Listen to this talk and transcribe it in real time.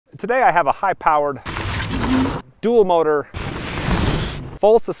today I have a high-powered, dual motor,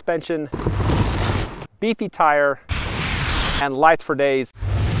 full suspension, beefy tire, and lights for days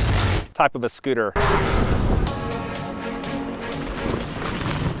type of a scooter.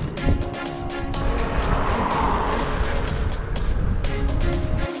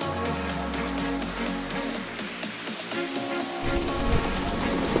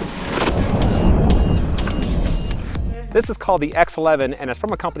 This is called the X11 and it's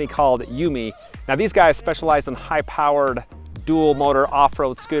from a company called Yume. Now these guys specialize in high-powered dual motor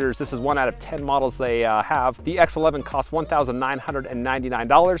off-road scooters. This is 1 out of 10 models they have. The X11 costs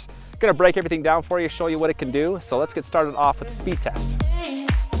 $1,999. Gonna break everything down for you, show you what it can do. So let's get started off with the speed test.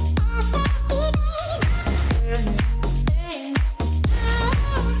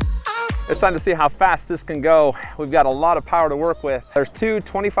 It's time to see how fast this can go. We've got a lot of power to work with. There's two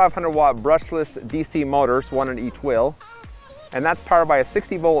 2,500 watt brushless DC motors, one in each wheel. And that's powered by a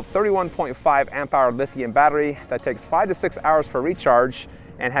 60 volt, 31.5 amp hour lithium battery that takes 5 to 6 hours for recharge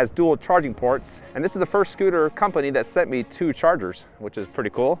and has dual charging ports. And this is the first scooter company that sent me 2 chargers, which is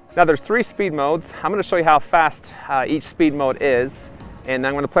pretty cool. Now there's 3 speed modes. I'm gonna show you how fast each speed mode is. And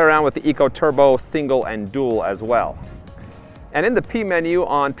I'm gonna play around with the Eco Turbo, single and dual as well. And in the P menu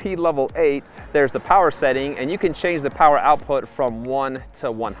on P level 8, there's the power setting, and you can change the power output from 1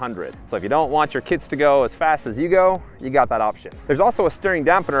 to 100. So if you don't want your kids to go as fast as you go, you got that option. There's also a steering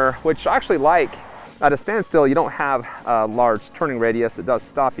dampener, which I actually like. At a standstill, you don't have a large turning radius. It does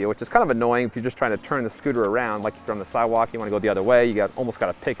stop you, which is kind of annoying if you're just trying to turn the scooter around. Like if you're on the sidewalk, you want to go the other way, you almost got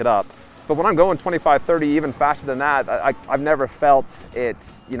to pick it up. But when I'm going 25, 30, even faster than that, I've never felt it,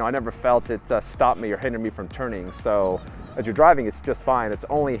 stop me or hinder me from turning. So as you're driving, it's just fine. It's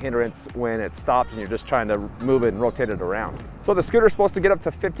only a hindrance when it stops and you're just trying to move it and rotate it around. So the scooter's supposed to get up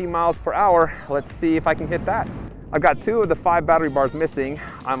to 50 miles per hour. Let's see if I can hit that. I've got 2 of the 5 battery bars missing.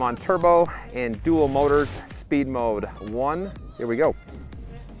 I'm on turbo and dual motors, speed mode 1. Here we go.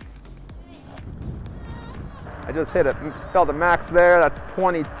 I just hit it, felt the max there. That's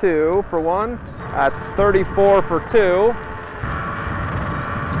 22 for 1. That's 34 for 2.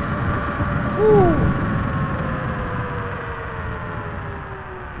 Woo.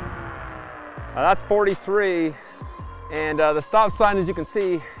 That's 43, and the stop sign, as you can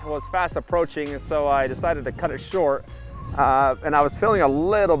see, was fast approaching, and so I decided to cut it short. And I was feeling a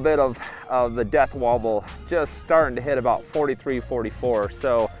little bit of the death wobble, just starting to hit about 43, 44.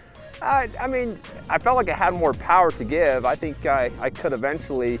 So, I mean, I felt like it had more power to give. I think I could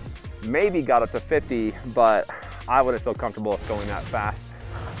eventually maybe got up to 50, but I wouldn't feel comfortable going that fast.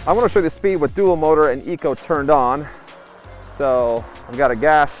 I want to show you the speed with dual motor and eco turned on. So I've got it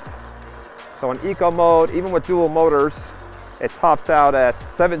gassed. So in eco mode, even with dual motors, it tops out at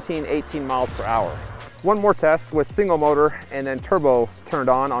 17, 18 miles per hour. One more test with single motor and then turbo turned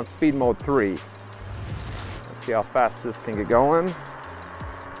on speed mode 3. Let's see how fast this can get going.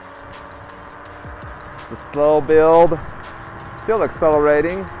 It's a slow build, still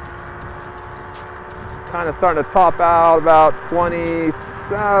accelerating. Kind of starting to top out about 20,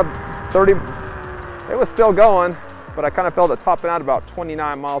 30. It was still going, but I kind of felt it topping out about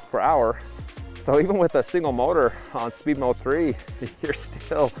 29 miles per hour. So even with a single motor on speed mode 3, you're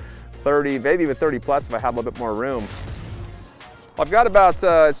still 30, maybe even 30 plus if I have a little bit more room. I've got about,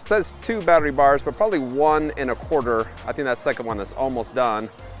 it says 2 battery bars, but probably 1 1/4. I think that second one is almost done.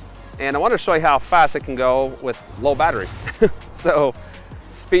 And I want to show you how fast it can go with low battery. So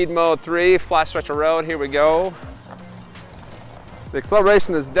speed mode 3, flat stretch of road, here we go. The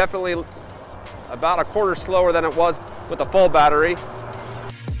acceleration is definitely about 1/4 slower than it was with a full battery.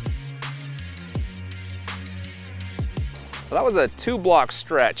 So that was a 2-block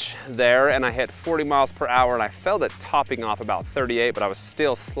stretch there, and I hit 40 miles per hour, and I felt it topping off about 38, but I was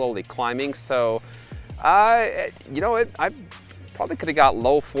still slowly climbing. So, you know, I probably could have got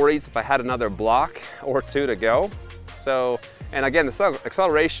low 40s if I had another block or 2 to go. So, and again, the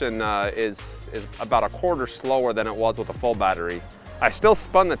acceleration is about 1/4 slower than it was with a full battery. I still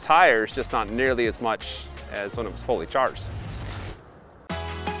spun the tires, just not nearly as much as when it was fully charged.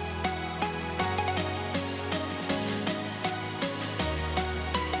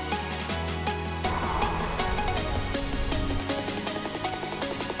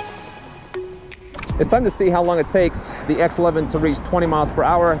 It's time to see how long it takes the X11 to reach 20 miles per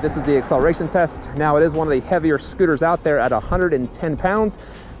hour. This is the acceleration test. Now it is one of the heavier scooters out there at 110 pounds,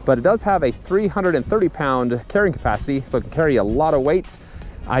 but it does have a 330 pound carrying capacity, so it can carry a lot of weight.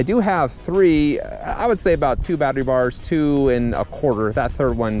 I do have 3, I would say about 2 battery bars, 2 1/4. That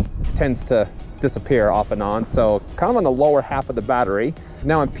third one tends to disappear off and on. So kind of on the lower half of the battery.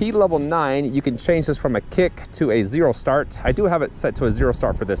 Now in P level 9, you can change this from a kick to a 0 start. I do have it set to a 0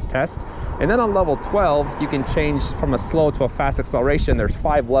 start for this test. And then on level 12, you can change from a slow to a fast acceleration. There's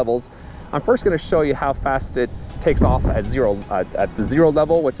 5 levels. I'm first going to show you how fast it takes off at the 0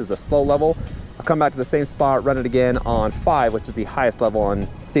 level, which is the slow level. I'll come back to the same spot, run it again on 5, which is the highest level, and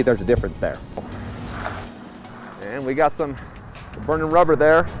see if there's a difference there. And we got some burning rubber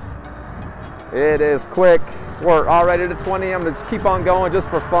there. It is quick. We're already to 20. I'm gonna just keep on going just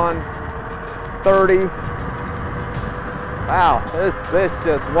for fun. 30. Wow, this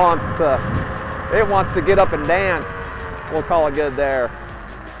just wants to get up and dance. We'll call it good there.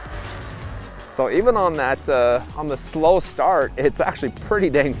 So even on that, on the slow start, it's actually pretty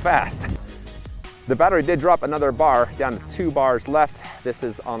dang fast. The battery did drop another bar, down to 2 bars left. This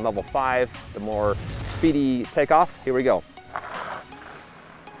is on level 5, the more speedy takeoff. Here we go.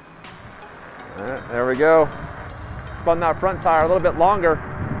 There we go. Spun that front tire a little bit longer.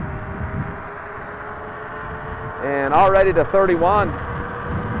 And already to 31.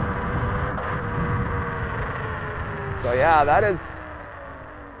 So yeah, that is,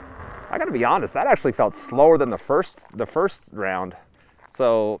 I gotta be honest, that actually felt slower than the first round.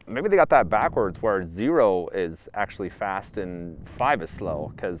 So maybe they got that backwards, where 0 is actually fast and 5 is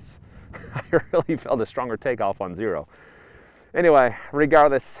slow, because I really felt a stronger takeoff on 0. Anyway,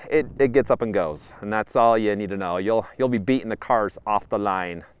 regardless, it gets up and goes, and that's all you need to know. You'll be beating the cars off the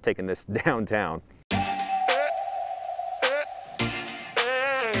line, taking this downtown.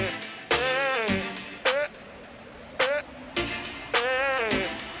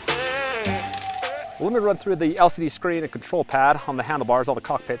 Let me run through the LCD screen and control pad on the handlebars, all the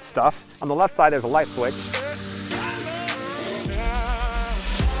cockpit stuff. On the left side, there's a light switch.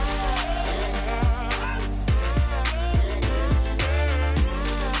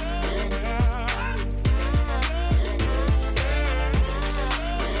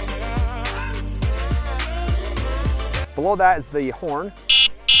 Below that is the horn.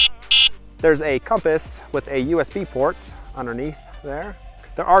 There's a compass with a USB port underneath there.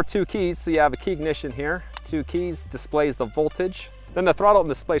 There are 2 keys, so you have a key ignition here. 2 keys displays the voltage. Then the throttle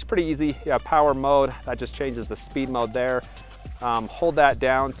display is pretty easy. You have power mode, that just changes the speed mode there. Hold that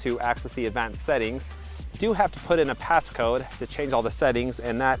down to access the advanced settings. You do have to put in a passcode to change all the settings,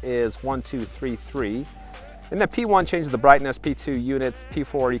 and that is 1233. And then P1 changes the brightness, P2 units,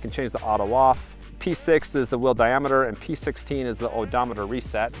 P4 you can change the auto off. P6 is the wheel diameter, and P16 is the odometer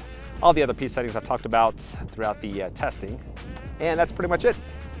reset. All the other P settings I've talked about throughout the testing. And that's pretty much it.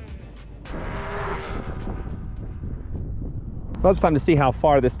 Well, it's time to see how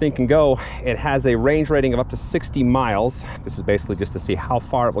far this thing can go. It has a range rating of up to 60 miles. This is basically just to see how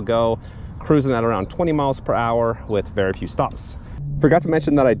far it will go, cruising at around 20 miles per hour with very few stops. Forgot to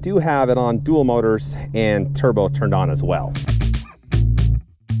mention that I do have it on dual motors and turbo turned on as well.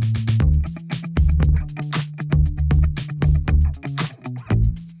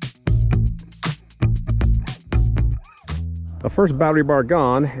 The first battery bar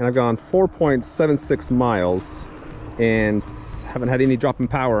gone, and I've gone 4.76 miles and haven't had any drop in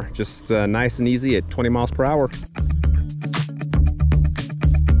power, just nice and easy at 20 miles per hour.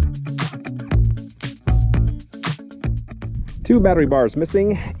 Two battery bars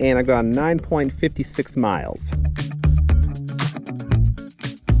missing, and I've gone 9.56 miles.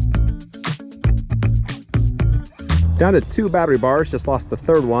 Down to 2 battery bars, just lost the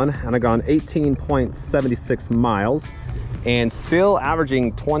third one, and I've gone 18.76 miles. And still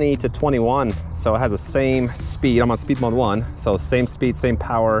averaging 20 to 21, so it has the same speed. I'm on speed mode 1, so same speed, same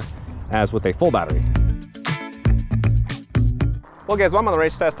power as with a full battery. Well guys, while I'm on the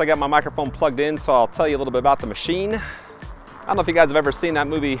race test, I got my microphone plugged in, so I'll tell you a little bit about the machine. I don't know if you guys have ever seen that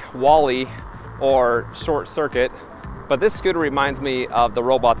movie WALL-E or Short Circuit, but this scooter reminds me of the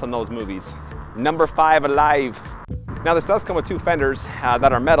robots in those movies. Number 5 alive. Now this does come with 2 fenders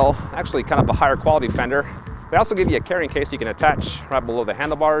that are metal, actually kind of a higher quality fender. They also give you a carrying case you can attach right below the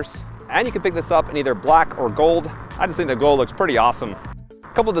handlebars. And you can pick this up in either black or gold. I just think the gold looks pretty awesome.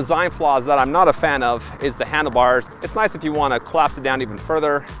 A couple design flaws that I'm not a fan of is the handlebars. It's nice if you want to collapse it down even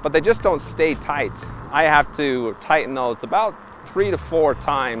further, but they just don't stay tight. I have to tighten those about 3 to 4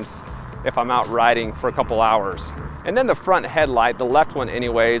 times if I'm out riding for a couple hours. And then the front headlight, the left one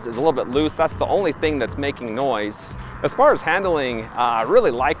anyways, is a little bit loose. That's the only thing that's making noise. As far as handling, I really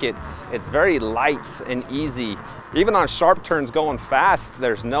like it. It's very light and easy. Even on sharp turns going fast,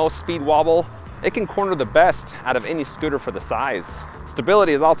 there's no speed wobble. It can corner the best out of any scooter for the size.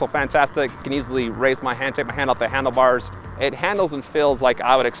 Stability is also fantastic. I can easily raise my hand, take my hand off the handlebars. It handles and feels like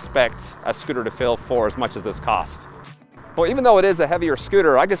I would expect a scooter to feel for as much as this cost. Well, even though it is a heavier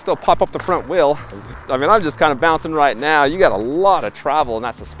scooter, I can still pop up the front wheel. I mean, I'm just kind of bouncing right now. You got a lot of travel in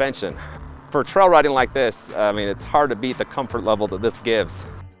that suspension. For trail riding like this, I mean, it's hard to beat the comfort level that this gives.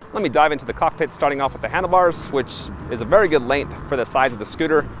 Let me dive into the cockpit, starting off with the handlebars, which is a very good length for the size of the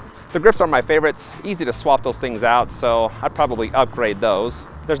scooter. The grips are my favorites, easy to swap those things out, so I'd probably upgrade those.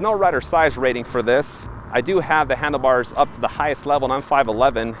 There's no rider size rating for this. I do have the handlebars up to the highest level, and I'm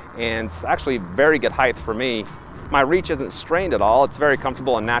 5'11", and it's actually very good height for me. My reach isn't strained at all. It's very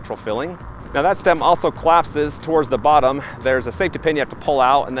comfortable and natural feeling. Now that stem also collapses towards the bottom. There's a safety pin you have to pull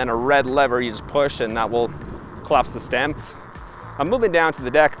out, and then a red lever you just push, and that will collapse the stem. I'm moving down to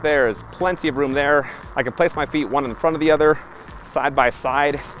the deck. There's plenty of room there. I can place my feet one in front of the other, side by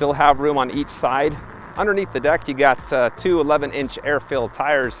side, still have room on each side. Underneath the deck, you got two 11-inch air-filled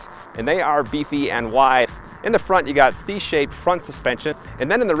tires, and they are beefy and wide. In the front, you got C-shaped front suspension, and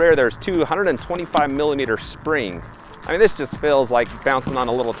then in the rear, there's two 125mm spring. I mean, this just feels like bouncing on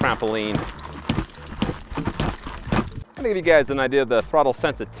a little trampoline. I'm gonna give you guys an idea of the throttle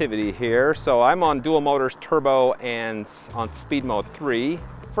sensitivity here. So I'm on dual motors, turbo, and on speed mode 3.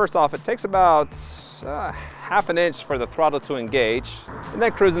 First off, it takes about half an inch for the throttle to engage, and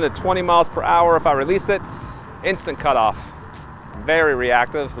then cruising at 20 miles per hour. If I release it, instant cutoff. Very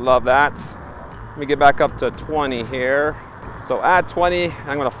reactive, love that. Let me get back up to 20 here. So at 20,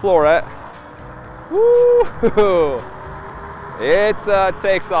 I'm gonna floor it. Woo! It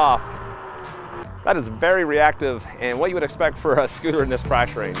takes off. That is very reactive and what you would expect for a scooter in this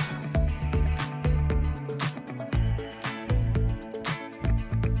price range.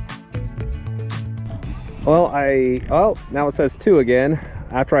 Well, now it says 2 again.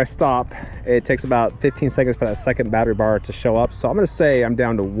 After I stop, it takes about 15 seconds for that second battery bar to show up. So I'm gonna say I'm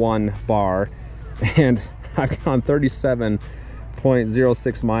down to 1 bar, and I've gone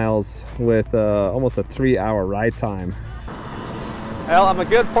 37.06 miles with almost a 3-hour ride time. Well, I'm a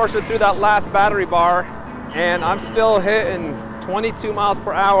good portion through that last battery bar, and I'm still hitting 22 miles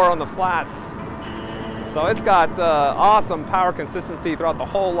per hour on the flats. So it's got awesome power consistency throughout the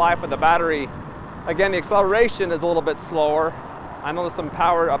whole life of the battery. Again, the acceleration is a little bit slower. I know there's some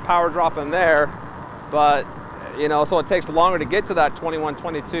power drop in there, but you know, so it takes longer to get to that 21,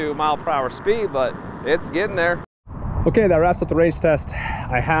 22 mile per hour speed, but it's getting there. Okay, that wraps up the range test.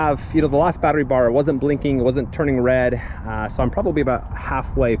 I have, you know, the last battery bar, it wasn't blinking, it wasn't turning red, so I'm probably about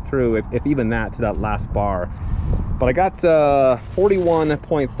halfway through, if even that, to that last bar. But I got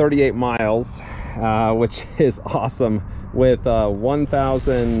 41.38 miles, which is awesome, with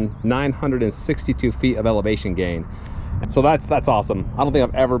 1,962 feet of elevation gain. So that's awesome. I don't think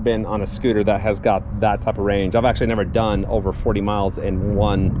I've ever been on a scooter that has got that type of range. I've actually never done over 40 miles in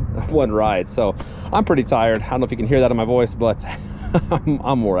one ride. So I'm pretty tired. I don't know if you can hear that in my voice, but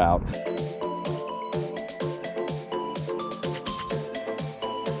I'm wore out.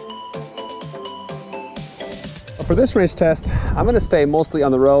 For this range test, I'm gonna stay mostly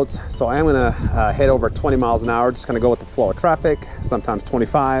on the roads. So I am gonna head over 20 miles an hour, just gonna go with the flow of traffic, sometimes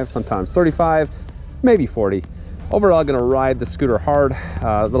 25, sometimes 35, maybe 40. Overall, I'm gonna ride the scooter hard,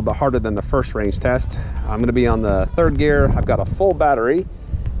 a little bit harder than the first range test. I'm gonna be on the 3rd gear. I've got a full battery,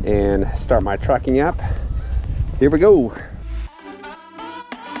 and start my tracking app. Here we go.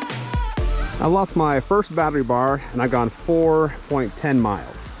 I lost my first battery bar, and I've gone 4.10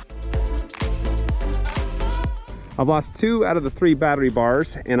 miles. I've lost 2 out of the 3 battery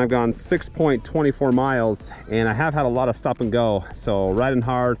bars, and I've gone 6.24 miles, and I have had a lot of stop and go. So riding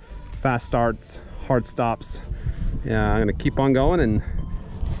hard, fast starts, hard stops. Yeah, I'm gonna keep on going and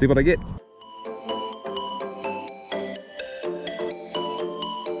see what I get.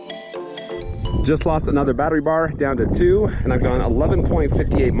 Just lost another battery bar, down to 2, and I've gone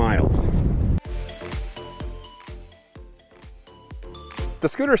 11.58 miles. The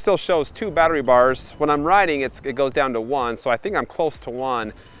scooter still shows 2 battery bars. When I'm riding, it goes down to 1, so I think I'm close to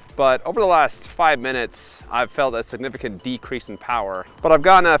 1. But over the last 5 minutes, I've felt a significant decrease in power. But I've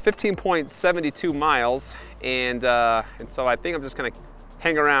gone 15.72 miles, and so I think I'm just gonna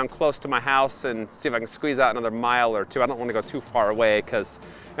hang around close to my house and see if I can squeeze out another mile or 2. I don't want to go too far away, because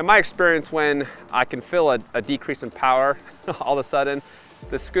in my experience, when I can feel a decrease in power, all of a sudden,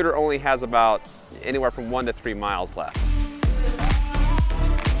 the scooter only has about anywhere from 1 to 3 miles left.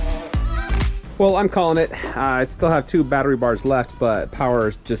 Well, I'm calling it. I still have 2 battery bars left, but power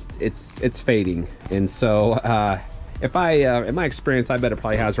is just, it's fading. And so if in my experience, I bet it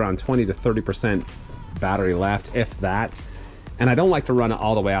probably has around 20 to 30% battery left, if that. And I don't like to run it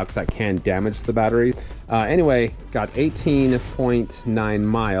all the way out because that can damage the battery. Anyway, got 18.9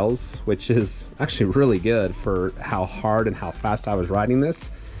 miles, which is actually really good for how hard and how fast I was riding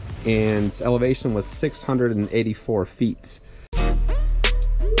this. and elevation was 684 feet.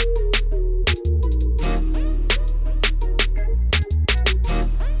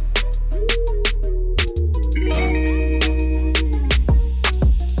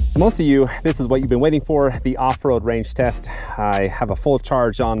 Most of you, this is what you've been waiting for, the off-road range test. I have a full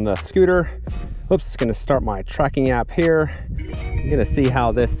charge on the scooter. Oops, gonna start my tracking app here. I'm gonna see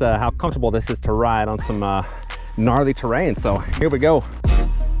how this, how comfortable this is to ride on some gnarly terrain. So here we go.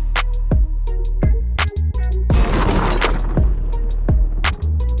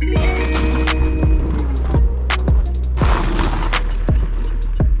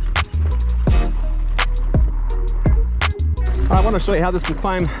 I want to show you how this can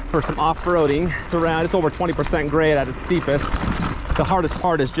climb for some off-roading. It's over 20% grade at its steepest. The hardest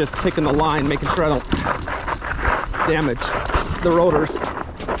part is just picking the line, making sure I don't damage the rotors.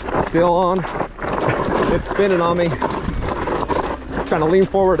 Still on. It's spinning on me. Trying to lean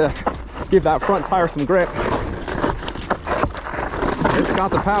forward to give that front tire some grip. It's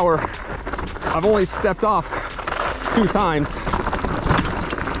got the power. I've only stepped off 2 times.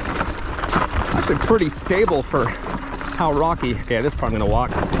 Actually pretty stable for how rocky. Okay, this part I'm gonna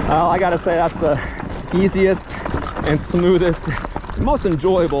walk. I gotta say that's the easiest and smoothest, most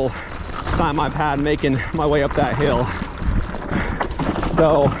enjoyable time I've had making my way up that hill.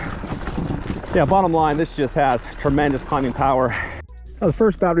 So yeah, bottom line, this just has tremendous climbing power. Now, the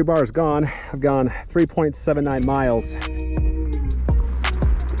first battery bar is gone. I've gone 3.79 miles.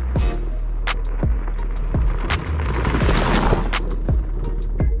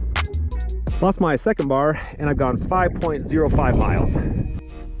 Lost my second bar and I've gone 5.05 miles.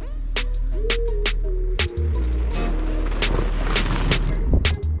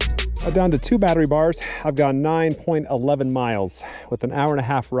 I'm down to 2 battery bars. I've gone 9.11 miles with an 1.5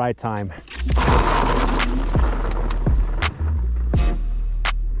 hour ride time.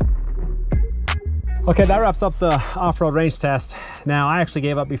 Okay, that wraps up the off-road range test. Now, I actually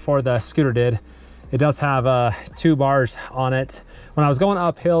gave up before the scooter did. It does have 2 bars on it. When I was going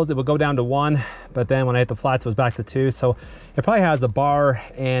up hills, it would go down to 1, but then when I hit the flats, it was back to 2. So it probably has a bar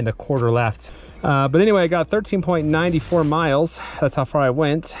and a quarter left. But anyway, I got 13.94 miles. That's how far I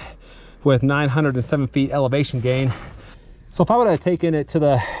went with 907 feet elevation gain. So if I would have taken it to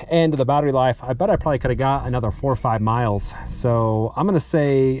the end of the battery life, I bet I probably could have got another 4 or 5 miles. So I'm gonna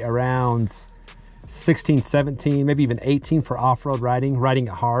say around 16, 17, maybe even 18 for off-road riding it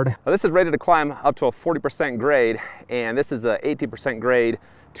hard. Well, this is rated to climb up to a 40% grade, and this is a 18% grade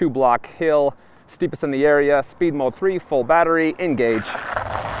 2-block hill, steepest in the area, speed mode 3, full battery, engage.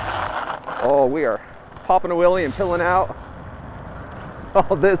 Oh, we are popping a wheelie and pilling out.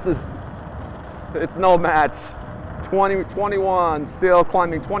 Oh, it's no match. 20, 21, still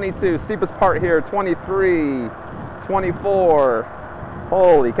climbing 22, steepest part here, 23, 24,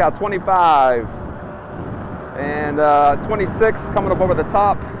 holy cow, 25. And 26 coming up over the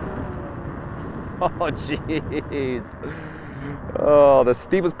top. Oh, jeez. Oh, the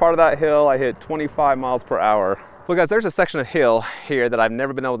steepest part of that hill, I hit 25 miles per hour. Well, guys, there's a section of hill here that I've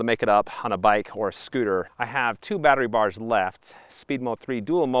never been able to make it up on a bike or a scooter. I have 2 battery bars left, speed mode 3,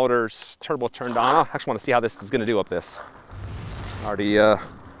 dual motors, turbo turned on. I actually want to see how this is going to do up this. Already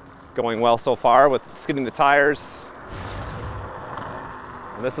going well so far with skidding the tires.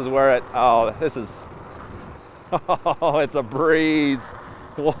 And this is where it, oh, this is, oh, it's a breeze.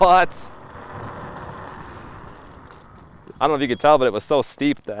 What? I don't know if you could tell, but it was so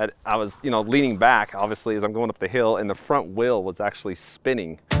steep that I was, leaning back, obviously, as I'm going up the hill, and the front wheel was actually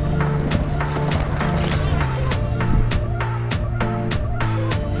spinning.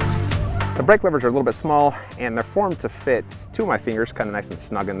 The brake levers are a little bit small, and they're formed to fit 2 of my fingers, kind of nice and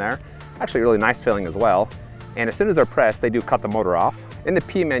snug in there. Actually, really nice feeling as well. And as soon as they're pressed, they do cut the motor off. In the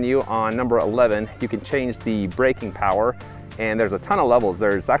P menu on number 11, you can change the braking power, and there's a ton of levels.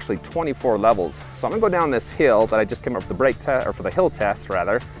 There's actually 24 levels. So I'm gonna go down this hill that I just came up for the brake test, or for the hill test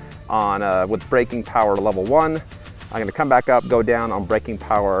rather, on with braking power level 1. I'm gonna come back up, go down on braking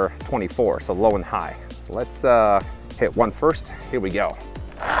power 24, so low and high. So let's hit 1 first. Here we go.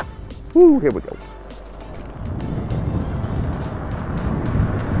 Woo, here we go.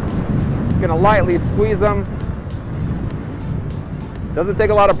 Gonna lightly squeeze them. Doesn't take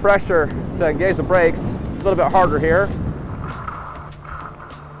a lot of pressure to engage the brakes. A little bit harder here.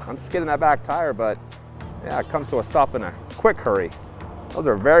 I'm skidding that back tire, but yeah, come to a stop in a quick hurry. Those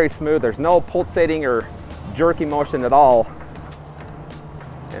are very smooth. There's no pulsating or jerky motion at all.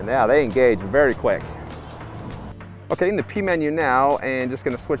 And yeah, they engage very quick. Okay, in the P menu now, and just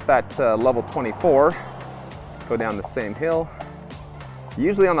gonna switch that to level 24. Go down the same hill.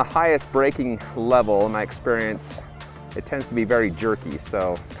 Usually on the highest braking level, in my experience, it tends to be very jerky.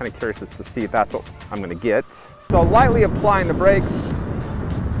 So kind of curious as to see if that's what I'm going to get. So lightly applying the brakes.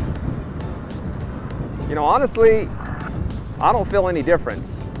 You know, honestly, I don't feel any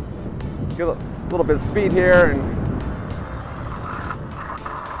difference. Get a little bit of speed here, and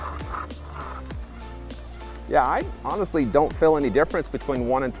yeah, I honestly don't feel any difference between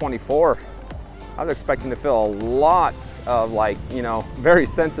 1 and 24. I was expecting to feel a lot of, like, you know, very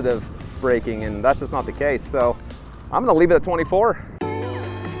sensitive braking, and that's just not the case. So I'm gonna leave it at 24.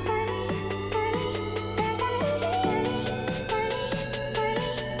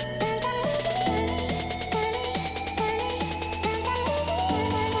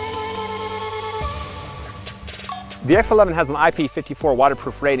 The X11 has an IP54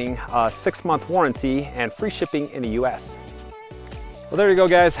 waterproof rating, 6-month warranty, and free shipping in the US. Well, there you go,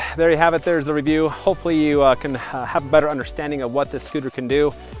 guys. There you have it. There's the review. Hopefully you can have a better understanding of what this scooter can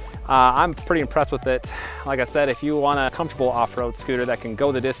do. I'm pretty impressed with it. Like I said, if you want a comfortable off-road scooter that can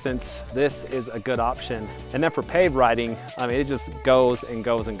go the distance, this is a good option. And then for paved riding, I mean, it just goes and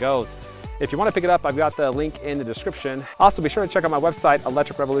goes and goes. If you want to pick it up, I've got the link in the description. Also, be sure to check out my website,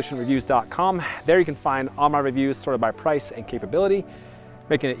 electricrevolutionreviews.com. There you can find all my reviews sorted by price and capability,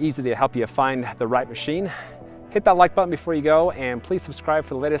 making it easy to help you find the right machine. Hit that like button before you go, and please subscribe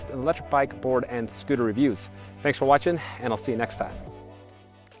for the latest in electric bike, board, and scooter reviews. Thanks for watching, and I'll see you next time.